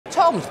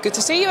Tom, good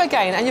to see you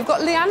again. And you've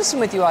got Lee Anderson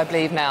with you, I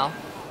believe, now.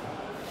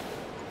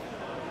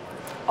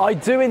 I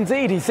do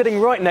indeed. He's sitting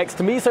right next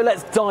to me, so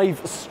let's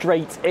dive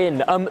straight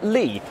in.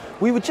 Lee,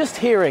 we were just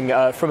hearing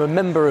from a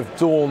member of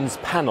Dawn's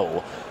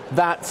panel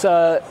that,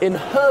 in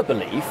her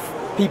belief,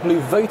 people who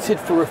voted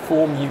for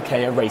Reform UK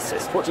are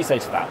racist. What do you say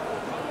to that?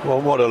 Well,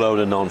 what a load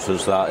of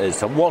nonsense that is.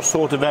 What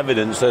sort of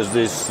evidence has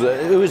this...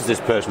 who is this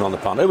person on the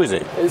panel? Who is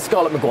it? It's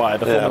Scarlett Maguire,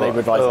 the former Labour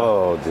advisor.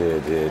 Oh,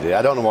 dear.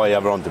 I don't know why you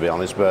have her on, to be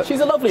honest, but... She's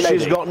a lovely lady.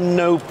 She's got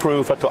no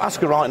proof at all. Ask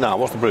her right now,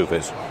 what's the proof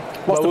is?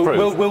 What's the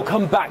proof? We'll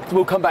come back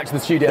to the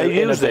studio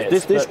They in use a bit.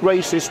 This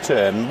racist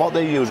term, what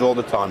they use all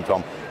the time,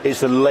 Tom,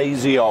 it's a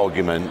lazy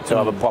argument to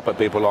have a pop at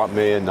people like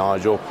me and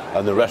Nigel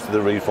and the rest of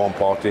the Reform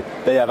Party.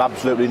 They have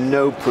absolutely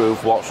no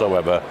proof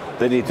whatsoever.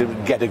 They need to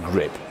get a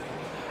grip.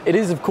 It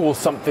is, of course,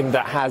 something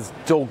that has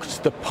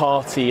dogged the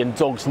party and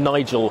dogged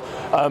Nigel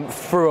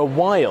for a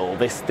while,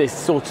 this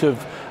sort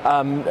of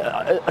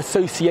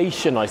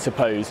association, I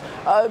suppose.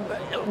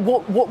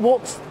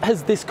 What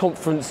has this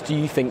conference, do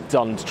you think,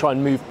 done to try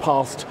and move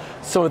past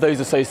some of those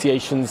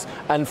associations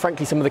and,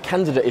 frankly, some of the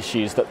candidate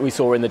issues that we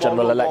saw in the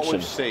general election?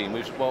 What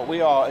we've seen,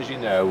 we are, as you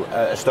know,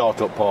 a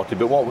start-up party,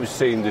 but what we've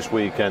seen this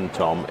weekend,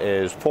 Tom,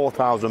 is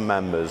 4,000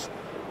 members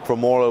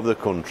from all over the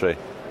country,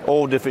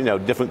 all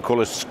different, different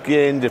colour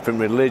skin, different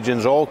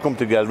religions, all come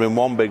together in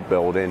one big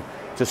building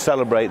to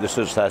celebrate the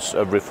success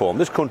of reform.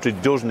 This country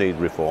does need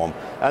reform,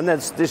 and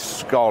there's this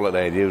Scarlett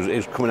lady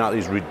who's coming out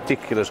with these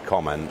ridiculous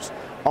comments.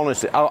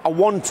 Honestly, I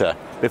want her,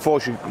 before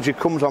she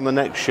comes on the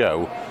next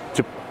show,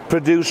 to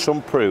produce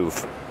some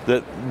proof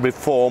that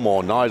Reform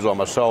or Nigel or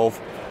myself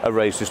are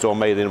racist or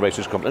made in a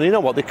racist company. And you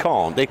know what?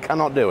 They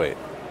cannot do it.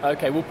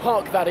 OK, we'll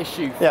park that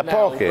issue for now,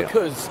 park it.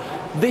 Because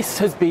this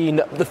has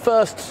been the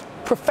first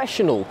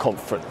professional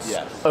conference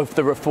of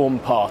the Reform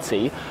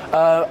Party.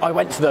 I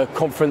went to the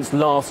conference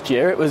last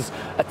year. It was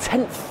a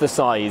tenth the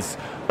size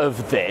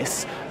of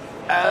this.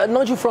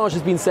 Nigel Farage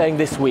has been saying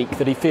this week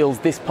that he feels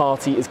this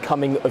party is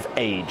coming of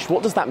age.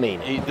 What does that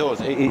mean? It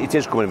does. It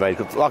is coming of age.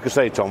 Like I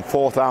say, Tom,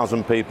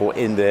 4,000 people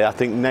in there. I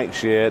think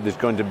next year there's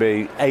going to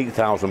be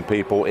 8,000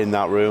 people in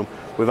that room.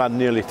 We've had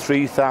nearly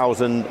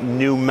 3,000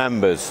 new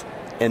members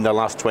in the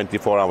last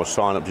 24 hours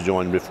sign up to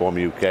join Reform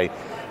UK.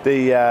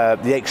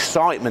 The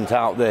excitement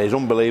out there is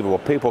unbelievable.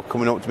 People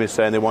coming up to me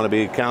saying they want to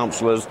be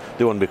councillors,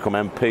 they want to become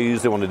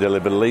MPs, they want to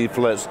deliver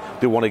leaflets,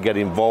 they want to get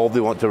involved,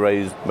 they want to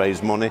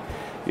raise money.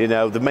 You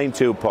know, the main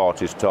two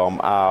parties, Tom,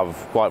 have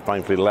quite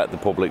frankly let the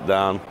public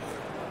down.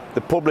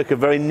 The public are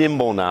very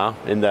nimble now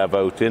in their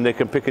voting. They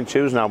can pick and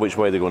choose now which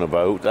way they're going to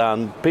vote,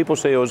 and people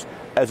see us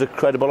as a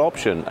credible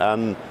option.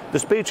 And the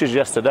speeches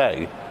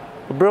yesterday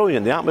were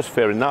brilliant. The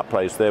atmosphere in that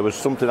place there was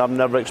something I've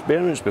never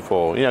experienced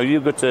before. You know, you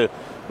got to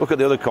look at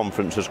the other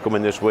conferences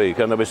coming this week,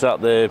 and they'll be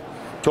sat there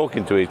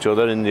talking to each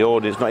other in the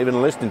audience, not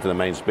even listening to the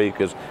main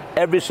speakers.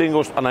 Every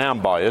single, and I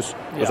am biased,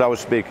 because I was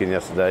speaking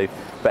yesterday,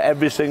 but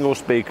every single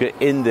speaker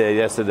in there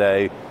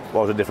yesterday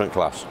was a different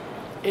class.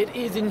 It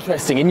is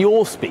interesting. In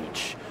your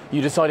speech,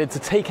 you decided to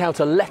take out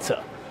a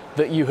letter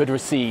that you had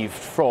received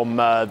from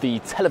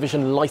the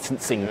television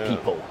licensing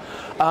people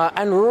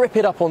and rip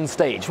it up on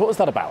stage. What was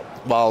that about?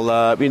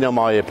 Well, you know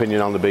my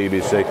opinion on the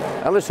BBC.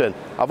 And listen,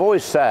 I've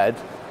always said,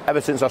 ever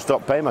since I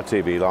stopped paying my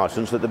TV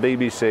licence, that the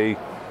BBC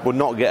would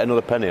not get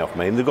another penny off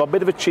me. And they've got a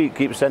bit of a cheat,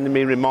 keep sending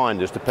me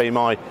reminders to pay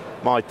my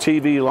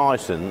TV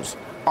licence.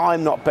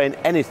 I'm not paying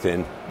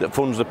anything that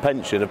funds the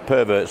pension of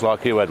perverts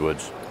like Hugh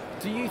Edwards.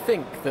 Do you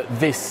think that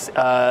this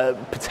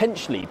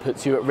potentially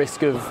puts you at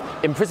risk of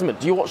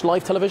imprisonment? Do you watch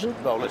live television?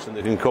 Well, listen,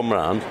 they can come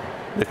round,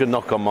 they can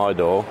knock on my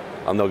door,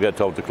 and they'll get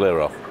told to clear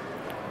off.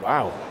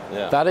 Wow.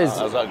 Yeah. That is...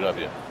 How's that grab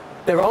you?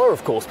 There are,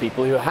 of course,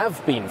 people who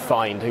have been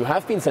fined, who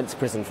have been sent to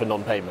prison for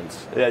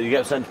non-payment. Yeah, you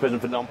get sent to prison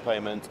for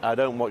non-payment. I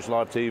don't watch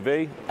live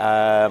TV.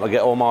 I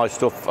get all my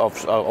stuff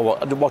off. I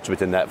watch a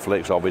bit of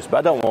Netflix, obviously, but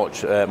I don't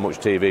watch much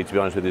TV, to be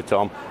honest with you,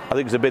 Tom. I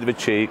think it's a bit of a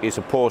cheek. It's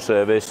a poor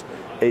service.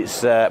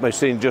 It's we've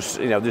seen just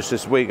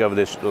this week over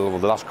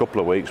the last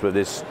couple of weeks with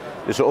this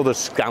other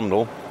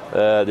scandal,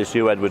 this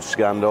Hugh Edwards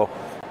scandal.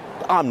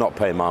 I'm not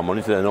paying my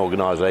money to an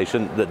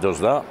organisation that does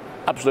that.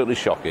 Absolutely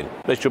shocking.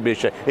 They should be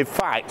ashamed. In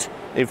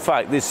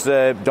fact, this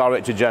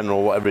Director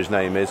General, whatever his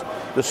name is,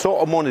 the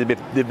sort of money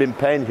they've been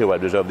paying Hugh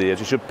Edwards over the years,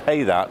 he should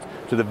pay that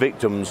to the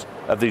victims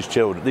of these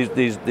children.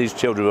 These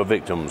children are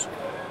victims.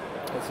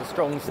 It's a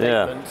strong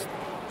statement.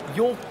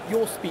 Yeah.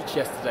 Your speech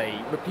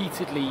yesterday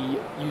repeatedly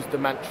used the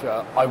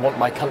mantra, "I want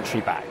my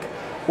country back."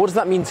 What does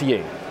that mean to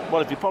you?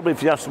 Well,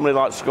 if you have somebody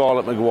like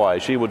Scarlett Maguire,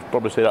 she would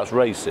probably say that's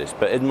racist.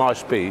 But in my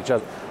speech, I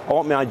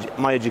want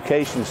my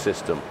education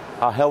system,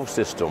 our health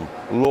system,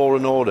 law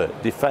and order,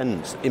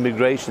 defence,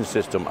 immigration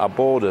system, our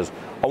borders.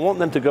 I want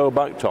them to go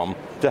back, Tom,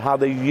 to how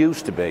they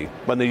used to be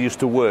when they used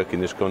to work in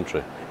this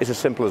country. It's as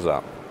simple as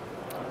that.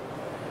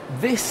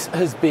 This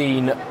has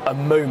been a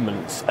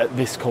moment at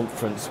this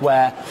conference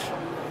where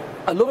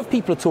a lot of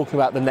people are talking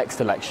about the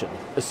next election,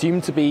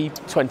 assumed to be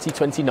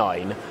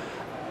 2029,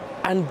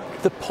 and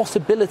the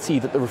possibility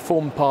that the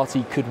Reform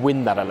Party could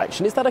win that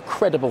election. Is that a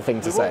credible thing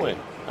to say?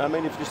 I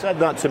mean, if you said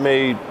that to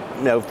me,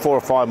 4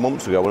 or 5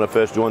 months ago when I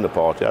first joined the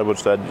party, I would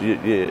have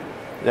said,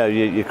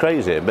 you're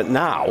crazy. But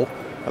now,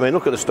 I mean,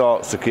 look at the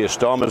start Sir Keir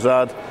Starmer's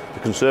had. The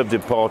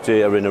Conservative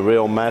Party are in a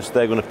real mess.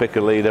 They're going to pick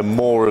a leader,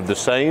 more of the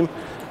same.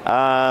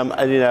 And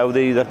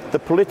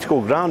the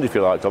political ground, if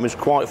you like, Tom, is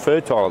quite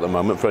fertile at the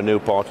moment for a new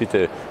party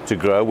to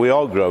grow. We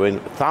are growing,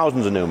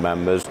 thousands of new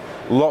members,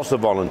 lots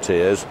of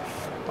volunteers.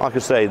 Like I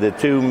say, the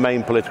two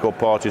main political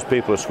parties,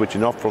 people are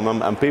switching off from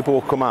them, and people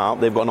will come out.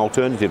 They've got an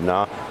alternative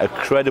now, a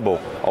credible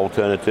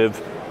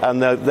alternative,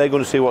 and they're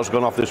going to see what's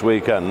gone off this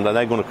weekend, and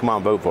they're going to come out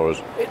and vote for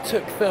us. It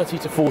took 30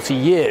 to 40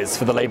 years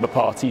for the Labour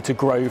Party to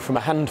grow from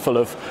a handful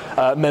of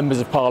members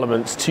of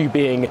Parliament to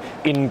being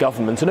in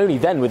government, and only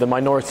then with a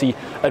minority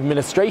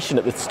administration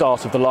at the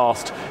start of the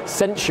last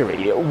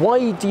century.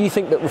 Why do you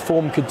think that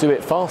Reform could do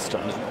it faster?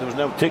 There was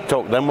no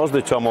TikTok then, was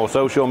there, Tom, or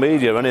social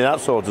media, or any of that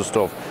sort of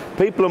stuff.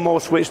 People are more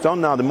switched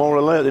on now, they're more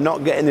alert, they're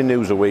not getting the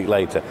news a week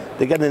later.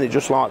 They're getting it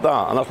just like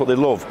that, and that's what they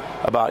love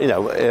about,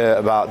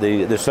 about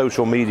the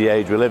social media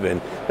age we live in.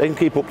 They can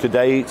keep up to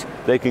date,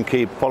 they can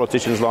keep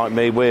politicians like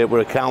me, we're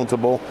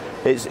accountable.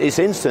 It's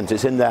instant,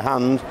 it's in their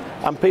hand,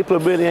 and people are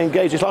really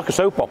engaged. It's like a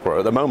soap opera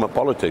at the moment,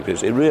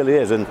 politics, it really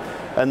is, and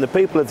the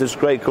people of this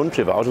great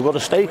country of ours have got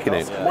a stake in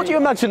it. What do you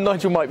imagine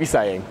Nigel might be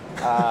saying?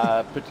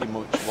 Pretty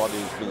much what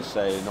he's been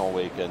saying all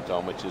weekend,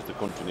 Tom, which is the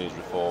country needs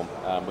reform.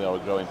 We are a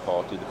growing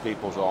party, the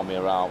People's Army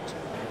are out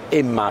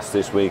in mass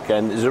this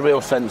weekend. There's a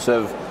real sense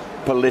of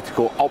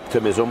political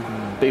optimism.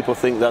 People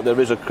think that there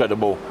is a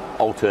credible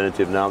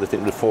alternative now. They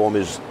think reform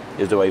is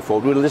the way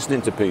forward. We're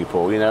listening to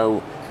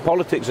people,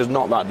 Politics is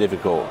not that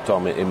difficult,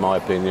 Tom, in my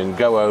opinion.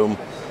 Go home,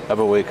 have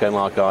a weekend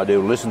like I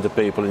do, listen to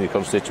people in your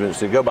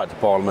constituency, go back to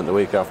Parliament the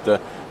week after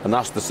and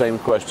ask the same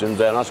questions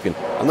they're asking.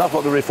 And that's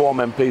what the Reform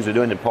MPs are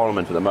doing in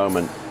Parliament at the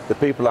moment. The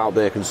people out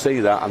there can see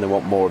that and they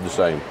want more of the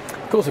same.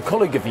 Of course, a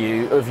colleague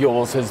of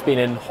yours has been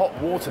in hot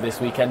water this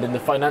weekend in the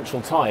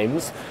Financial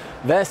Times.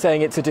 They're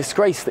saying it's a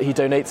disgrace that he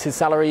donates his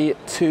salary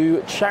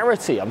to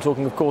charity. I'm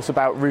talking, of course,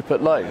 about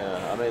Rupert Lowe.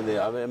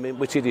 Yeah, I mean,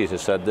 which idiot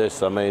has said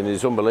this? I mean,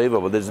 it's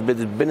unbelievable. There's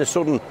been a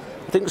sudden,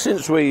 I think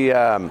since we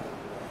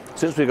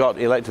got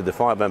elected, the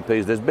 5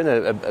 MPs, there's been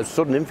a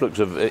sudden influx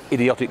of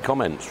idiotic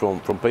comments from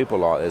people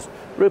like this.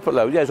 Rupert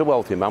Lowe, yeah, he's a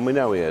wealthy man, we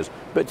know he is,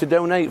 but to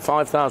donate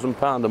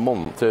 £5,000 a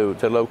month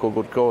to local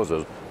good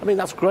causes, I mean,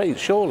 that's great,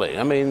 surely.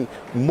 I mean,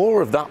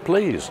 more of that,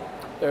 please.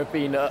 There have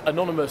been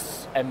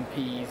anonymous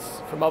MPs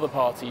from other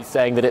parties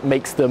saying that it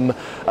makes them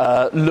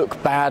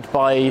look bad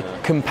by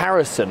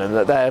comparison and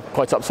that they're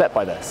quite upset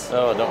by this.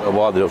 Oh, I don't know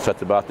why they're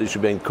upset about it. They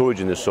should be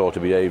encouraging this sort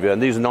of behaviour. And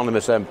these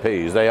anonymous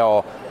MPs,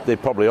 they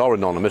probably are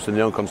anonymous in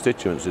their own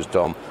constituencies,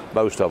 Tom,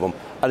 most of them.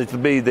 And it'll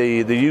be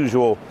the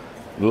usual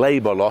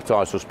Labour lot,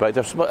 I suspect.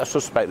 I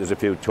suspect there's a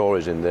few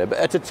Tories in there. But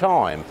at a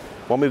time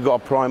when we've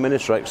got a Prime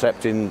Minister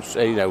accepting,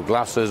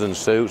 glasses and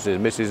suits, his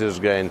missus is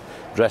getting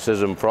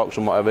dresses and frocks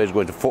and whatever, he's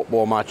going to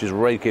football matches,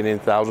 raking in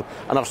thousands.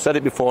 And I've said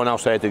it before and I'll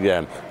say it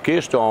again.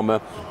 Keir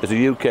Starmer is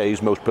the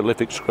UK's most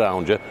prolific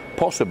scrounger,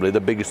 possibly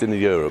the biggest in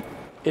Europe.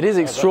 It is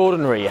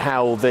extraordinary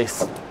how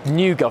this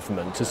new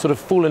government has sort of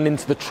fallen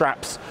into the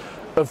traps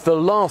of the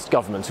last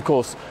government. Of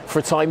course, for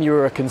a time you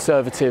were a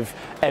Conservative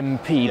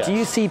MP. Yes. Do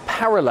you see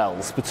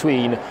parallels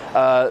between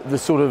the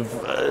sort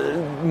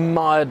of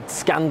mired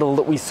scandal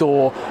that we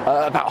saw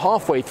about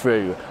halfway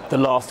through the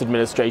last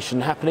administration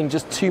happening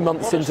just 2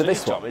 months into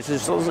this one?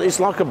 It's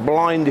like a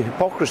blind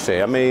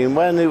hypocrisy. I mean,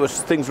 when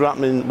things were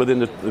happening within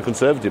the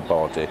Conservative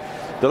Party,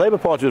 the Labour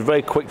Party was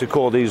very quick to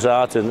call these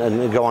out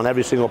and go on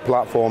every single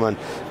platform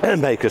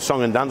and make a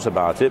song and dance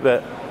about it.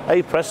 But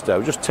hey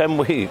presto, just 10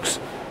 weeks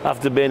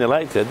after being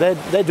elected,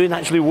 they're doing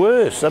actually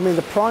worse. I mean,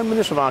 the Prime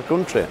Minister of our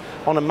country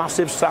on a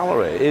massive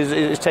salary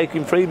is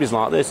taking freebies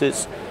like this.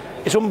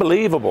 It's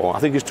unbelievable. I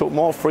think he's took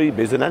more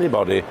freebies than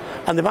anybody.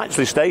 And they've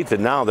actually stated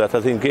now that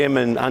I think him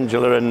and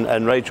Angela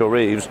and Rachel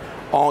Reeves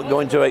aren't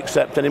going to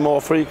accept any more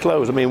free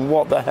clothes. I mean,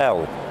 what the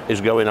hell is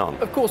going on?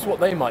 Of course, what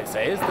they might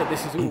say is that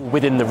this is all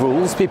within the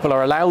rules. People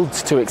are allowed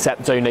to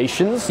accept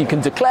donations. You can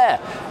declare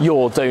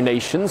your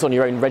donations on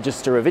your own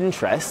register of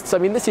interests. I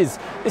mean, this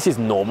is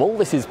normal.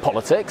 This is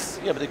politics.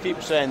 Yeah, but they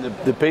keep saying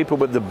the people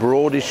with the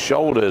broadest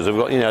shoulders have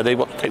got, they've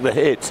got to take the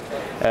hit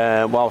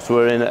whilst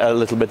we're in a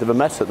little bit of a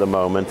mess at the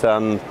moment.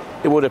 And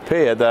it would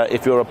appear that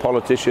if you're a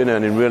politician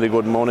earning really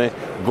good money,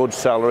 good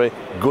salary,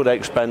 good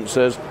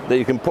expenses, that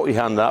you can put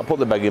your hand out, put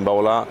the begging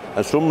bowl out,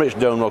 and some rich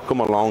donor will come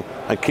along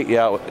and kick you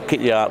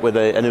out with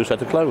a new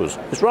set of clothes.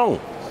 It's wrong.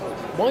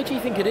 Why do you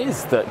think it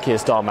is that Keir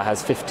Starmer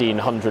has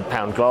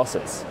 £1,500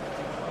 glasses?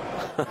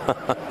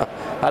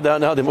 I don't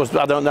know.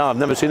 I don't know. I've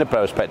never seen a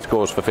pair of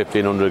spectacles for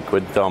 1,500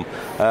 quid, Tom.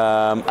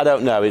 I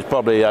don't know. It's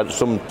probably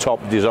some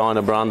top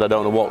designer brand. I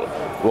don't know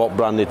what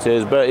brand it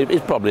is, but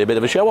it's probably a bit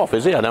of a show-off,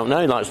 is he? I don't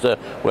know. He likes to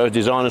wear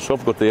designer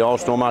stuff, go to the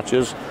Arsenal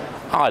matches.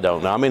 I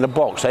don't know. I mean, a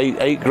box,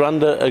 eight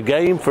grand a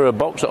game for a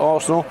box at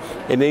Arsenal.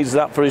 He needs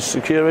that for his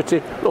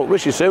security. Look,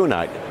 Rishi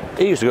Sunak,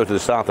 he used to go to the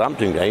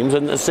Southampton games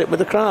and sit with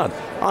the crowd.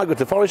 I go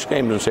to Forest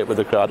games and sit with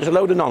the crowd. It's a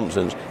load of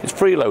nonsense. It's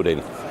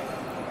freeloading.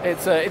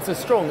 It's a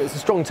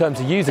strong term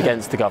to use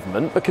against the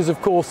government because,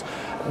 of course,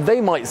 they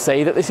might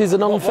say that this is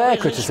an unfair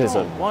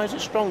criticism. Why is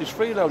it strong? It's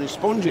freeloading, it's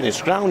sponging, it's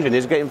scrounging,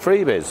 it's getting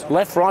freebies.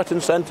 Left, right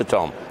and centre,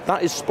 Tom.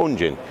 That is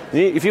sponging.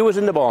 If you was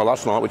in the bar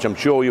last night, which I'm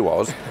sure you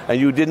was, and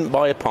you didn't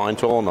buy a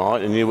pint all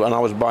night and I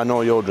was buying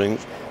all your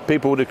drinks,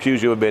 people would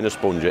accuse you of being a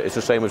sponger. It's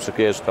the same with Sir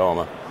Keir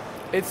Starmer.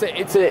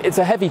 It's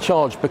a heavy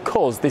charge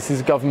because this is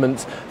a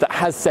government that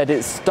has said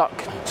it's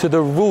stuck to the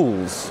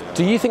rules.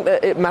 Do you think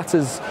that it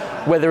matters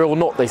whether or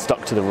not they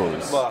stuck to the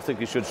rules? Well, I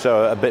think it should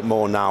show a bit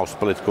more nous,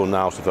 political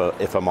nous,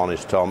 if I'm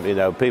honest, Tom. You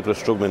know, people are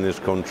struggling in this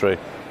country,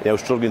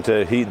 struggling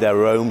to heat their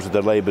homes.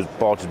 The Labour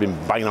Party's been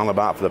banging on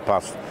about for the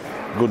past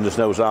goodness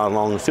knows how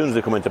long. As soon as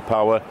they come into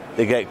power,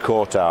 they get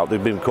caught out.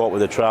 They've been caught with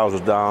their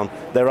trousers down.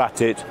 They're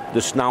at it.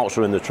 The snouts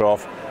are in the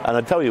trough. And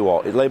I tell you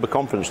what, Labour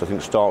conference I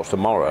think starts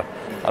tomorrow.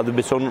 There'll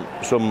be some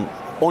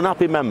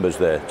unhappy members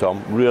there,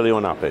 Tom. Really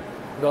unhappy.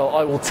 Well,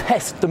 I will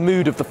test the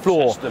mood of the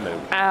floor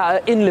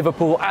in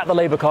Liverpool at the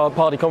Labour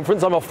Party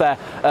conference. I'm off there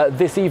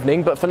this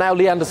evening. But for now,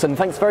 Lee Anderson,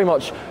 thanks very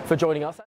much for joining us.